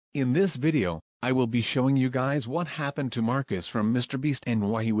In this video, I will be showing you guys what happened to Marcus from MrBeast and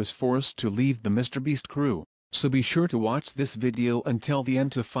why he was forced to leave the MrBeast crew. So be sure to watch this video until the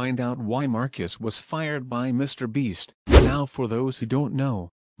end to find out why Marcus was fired by MrBeast. Now for those who don't know,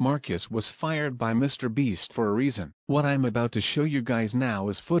 Marcus was fired by MrBeast for a reason. What I'm about to show you guys now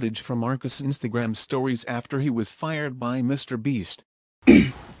is footage from Marcus' Instagram stories after he was fired by MrBeast. If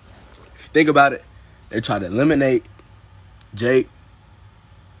you think about it, they tried to eliminate Jake,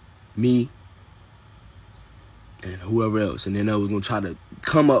 me, and whoever else, and then they was gonna try to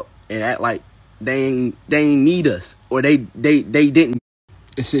come up and act like they ain't need us, or they didn't.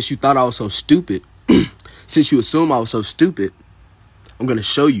 And since you thought I was so stupid, since you assume I was so stupid, I'm gonna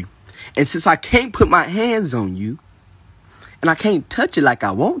show you. And since I can't put my hands on you, and I can't touch it like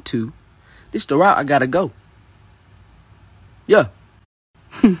I want to, this the route I gotta go. Yeah.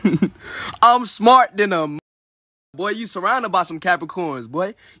 I'm smart than a boy. You surrounded by some Capricorns,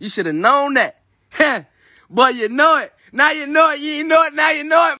 boy. You should have known that. Boy, you know it. Now you know it. You ain't know it. Now you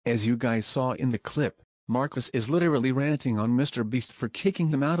know it. As you guys saw in the clip, Marcus is literally ranting on MrBeast for kicking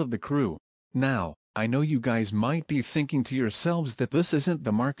him out of the crew. Now, I know you guys might be thinking to yourselves that this isn't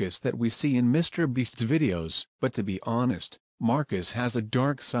the Marcus that we see in MrBeast's videos, but to be honest, Marcus has a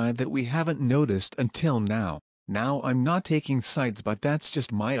dark side that we haven't noticed until now. Now I'm not taking sides, but that's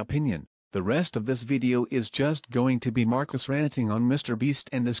just my opinion. The rest of this video is just going to be Marcus ranting on MrBeast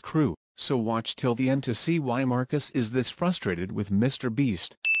and his crew, so watch till the end to see why Marcus is this frustrated with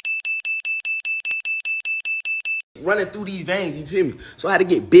MrBeast. Running through these veins, you feel me? So I had to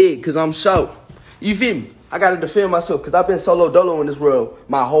get big because I'm short. You feel me? I got to defend myself because I've been solo dolo in this world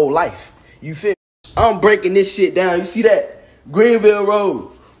my whole life. You feel me? I'm breaking this shit down. You see that? Greenville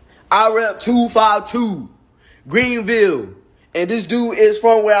Road. I rep 252. Greenville. And this dude is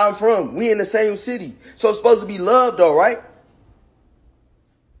from where I'm from. We in the same city. So it's supposed to be love though, right?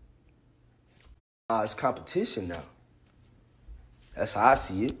 It's competition now. That's how I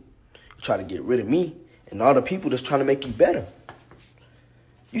see it. You try to get rid of me and all the people that's trying to make you better.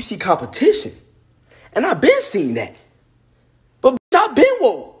 You see competition. And I've been seeing that. But I've been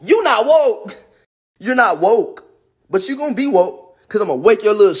woke. You not woke. You're not woke. But you gonna be woke. Because I'm gonna wake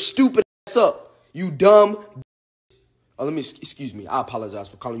your little stupid ass up. You dumb. Oh, excuse me. I apologize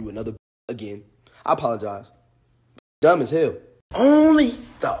for calling you another again. I apologize. Dumb as hell.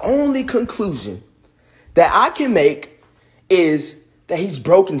 The only conclusion that I can make is that he's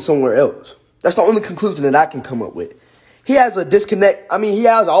broken somewhere else. That's the only conclusion that I can come up with. He has a disconnect. I mean, he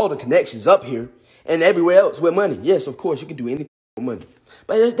has all the connections up here and everywhere else with money. Yes, of course, you can do anything with money.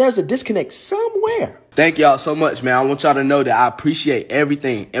 But there's a disconnect somewhere. Thank y'all so much, man. I want y'all to know that I appreciate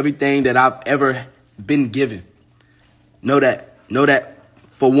everything that I've ever been given. Know that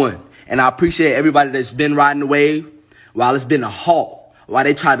for one. And I appreciate everybody that's been riding the wave while it's been a halt, while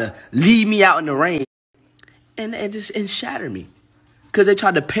they try to leave me out in the rain and shatter me. Because they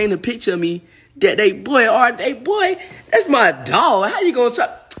tried to paint a picture of me that boy, that's my dog. How you gonna try?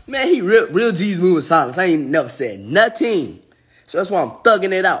 Man, he real G's moving silence. I ain't never said nothing. So that's why I'm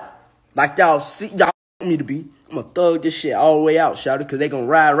thugging it out. Like y'all want me to be. I'm gonna thug this shit all the way out, shouty, because they gonna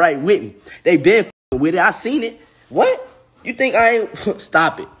ride right with me. They been with it. I seen it. What? You think I ain't?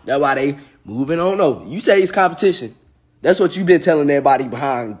 Stop it. That's why they moving on over. You say it's competition. That's what you been telling everybody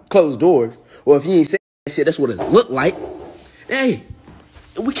behind closed doors. Or if you ain't saying that shit, that's what it look like. Hey,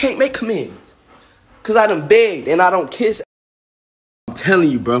 we can't make commands. Because I done begged and I don't kiss. I'm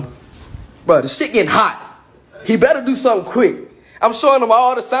telling you, bro. Bro, the shit getting hot. He better do something quick. I'm showing him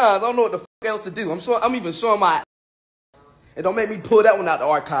all the signs. I don't know what the fuck else to do. I'm even showing my. And don't make me pull that one out the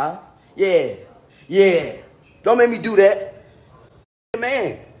archive. Yeah. Don't make me do that. Be a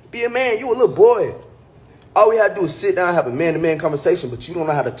man. Be a man. You a little boy. All we had to do is sit down and have a man-to-man conversation, but you don't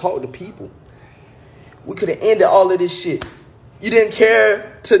know how to talk to people. We could have ended all of this shit. You didn't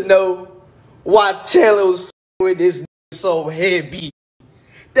care to know why Chandler was with this so heavy.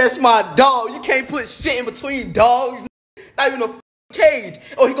 That's my dog. You can't put shit in between dogs. Not even a cage.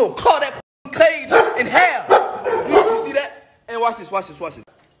 Oh, he gonna claw that cage in half. You see that? And watch this.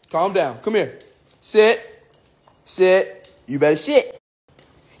 Calm down. Come here. Sit. You better sit.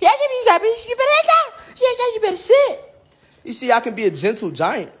 Yeah, you better sit. You see, I can be a gentle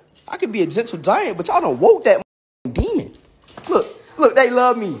giant. But y'all don't woke that demon. Look, they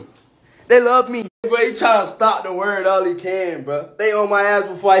love me. Bro, he trying to stop the word all he can, bro. They on my ass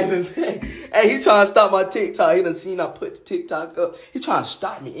before I even Hey, he trying to stop my TikTok. He done seen I put the TikTok up. He trying to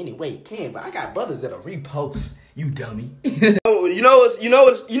stop me any way he can, but I got brothers that'll repost. You dummy. You know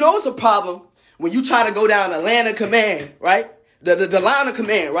what's a problem? When you try to go down the line of command, right? The line of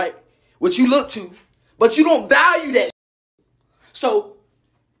command, right? What you look to, but you don't value that. So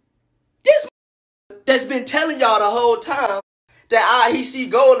that's been telling y'all the whole time that he see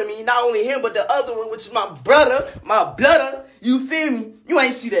gold in me. Not only him, but the other one, which is my brother, my blooder. You feel me? You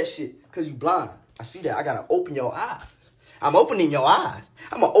ain't see that shit because you blind. I see that. I gotta open your eyes. I'm opening your eyes.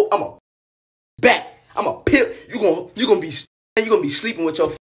 I'm a back. I'm a pip. You gonna be sleeping with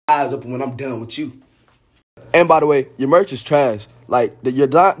your eyes open when I'm done with you. And by the way, your merch is trash. Like your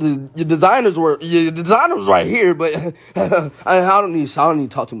designers right here, but I don't need to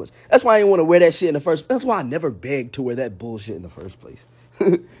talk too much. That's why I didn't want to wear that shit in the first. That's why I never begged to wear that bullshit in the first place,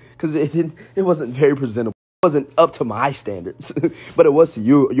 because it wasn't very presentable. It wasn't up to my standards, but it was to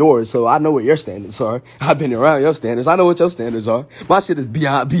yours. So I know what your standards are. I've been around your standards. I know what your standards are. My shit is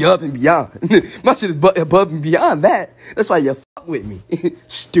beyond and beyond. My shit is above and beyond that. That's why you fuck with me,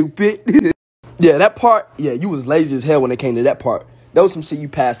 stupid. Yeah, that part. Yeah, you was lazy as hell when it came to that part. That was some shit you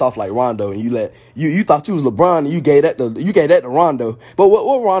passed off like Rondo, and you thought you was LeBron, and you gave that to Rondo. But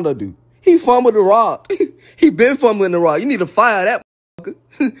what Rondo do? He fumbled the rock. He been fumbling the rock. You need to fire that motherfucker.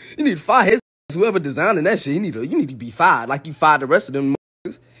 You need to fire his whoever designing that shit. You need to be fired like you fired the rest of them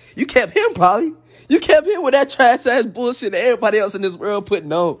motherfuckers. You kept him probably. You kept him with that trash ass bullshit that everybody else in this world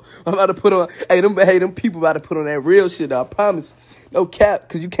putting on. I'm about to put on. Hey, them people about to put on that real shit. I promise. No cap,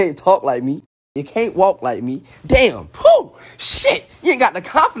 cause you can't talk like me. You can't walk like me. Damn. Whoo. Shit. You ain't got the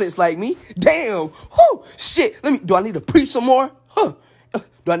confidence like me. Damn. Whoo. Shit. Do I need to preach some more? Huh.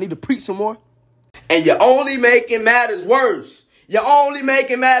 Do I need to preach some more? And you're only making matters worse. You're only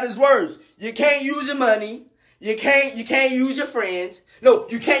making matters worse. You can't use your money. You can't use your friends. No,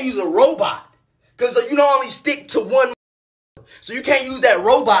 you can't use a robot. Because you don't only stick to one. So you can't use that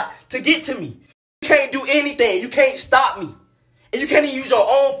robot to get to me. You can't do anything. You can't stop me. And you can't even use your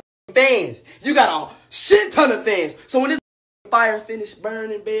own fans. You got a shit ton of fans. So when this fire finish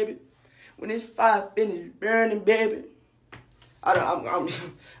burning, baby, when this fire finish burning, baby,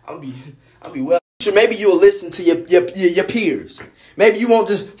 I'll be well. Maybe you'll listen to your peers. Maybe you won't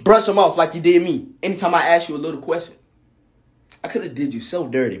just brush them off like you did me. Anytime I ask you a little question, I could have did you so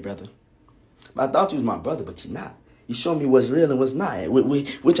dirty, brother. But I thought you was my brother, but you're not. You showed me what's real and what's not,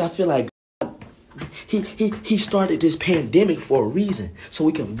 which I feel like he started this pandemic for a reason, so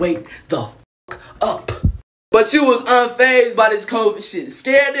we can wake the fuck up. But you was unfazed by this COVID shit,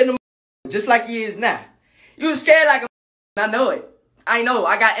 scared in the just like he is now. You was scared like a I know it. I know.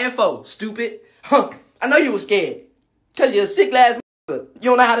 I got info, stupid. I know you was scared. Because you're a sick ass motherfucker. You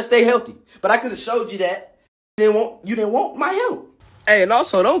don't know how to stay healthy. But I could have showed you that. You didn't want my help. Hey, and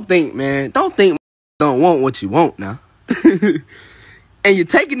also don't think don't want what you want now. And you're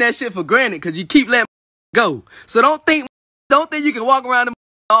taking that shit for granted because you keep letting go. So don't think you can walk around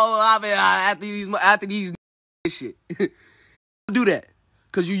after these shit. Don't do that.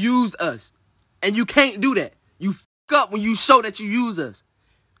 Because you used us. And you can't do that. You fuck up when you show that you use us.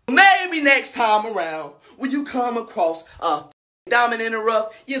 Maybe next time around, when you come across a diamond in the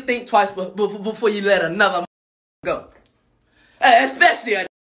rough, you think twice before you let another go. Especially a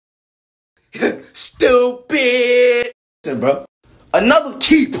stupid. Listen, bro. Another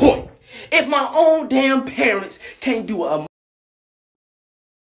key point. If my own damn parents can't do a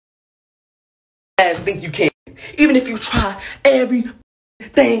ass think you can, even if you try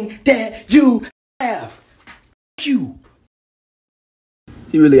everything that you have, you.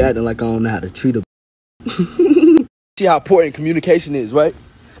 He really acting like I don't know how to treat him. See how important communication is, right?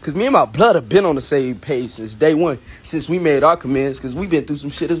 Because me and my blood have been on the same page since day one, since we made our comments, because we've been through some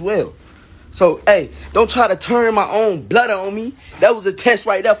shit as well. So, hey, don't try to turn my own blood on me. That was a test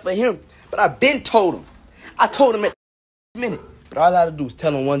right there for him. But I been told him. I told him at the minute. But all I had to do was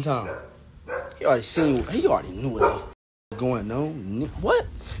tell him one time. He already knew what the f*** was going on. What?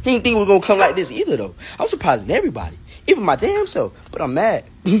 He didn't think it was going to come like this either, though. I'm surprising everybody. Even my damn self. But I'm mad.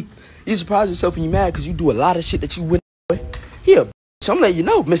 You surprise yourself and you mad because you do a lot of shit that you wouldn't do. He a bitch. I'm letting you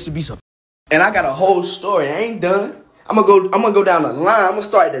know, MrBeast. And I got a whole story. I ain't done. I'm gonna go down the line. I'm gonna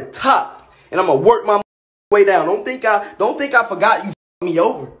start at the top. And I'm gonna work my way down. Don't think I forgot you me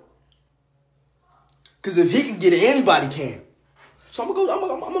over. Cause if he can get it, anybody can. So I'm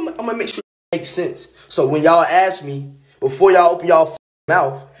gonna make sure it makes sense. So when y'all ask me, before y'all open y'all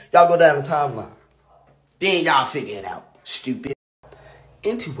mouth, y'all go down the timeline. Then y'all figure it out. Stupid.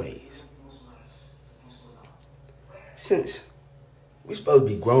 Anyways, since we supposed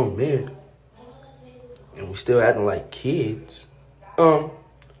to be grown men and we still acting like kids, I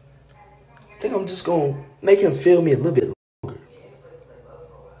think I'm just gonna make him feel me a little bit longer.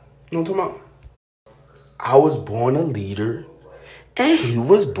 You know what I'm talking about? I was born a leader and he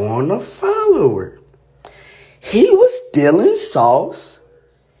was born a follower. He was stealing sauce.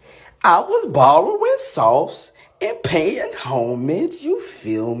 I was borrowing sauce and paying homage, you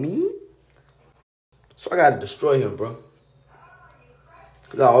feel me? So I gotta destroy him, bro.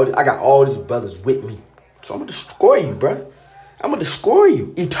 Cause I got all these brothers with me. So I'm gonna destroy you, bro. I'm gonna destroy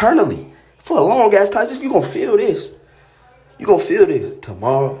you eternally. For a long ass time, you gonna feel this. You gonna feel this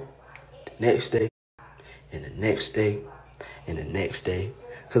tomorrow, the next day, and the next day, and the next day.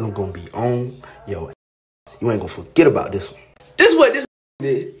 Cause I'm gonna be on your ass. You ain't gonna forget about this one. This is what this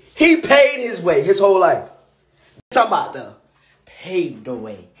did. He paid his way his whole life. Talk about the paved the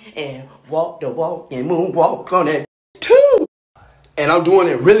way and walk the walk and moonwalk on that too. And I'm doing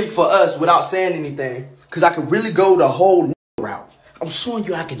it really for us without saying anything. Cause I can really go the whole route. I'm showing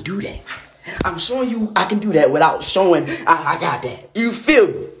you I can do that. I'm showing you I can do that without showing I got that. You feel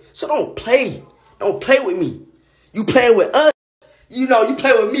me? So don't play. Don't play with me. You play with us. You know, you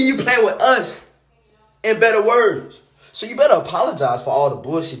play with me, you play with us. In better words. So you better apologize for all the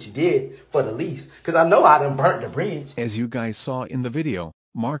bullshit you did for the least. Because I know I done burnt the bridge. As you guys saw in the video,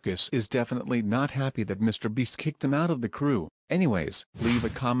 Marcus is definitely not happy that MrBeast kicked him out of the crew. Anyways, leave a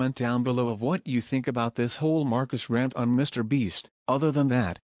comment down below of what you think about this whole Marcus rant on MrBeast. Other than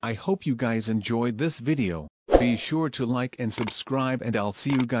that, I hope you guys enjoyed this video. Be sure to like and subscribe, and I'll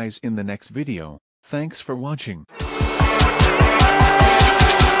see you guys in the next video. Thanks for watching.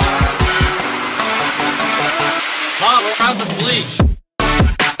 Mom, how's the bleach?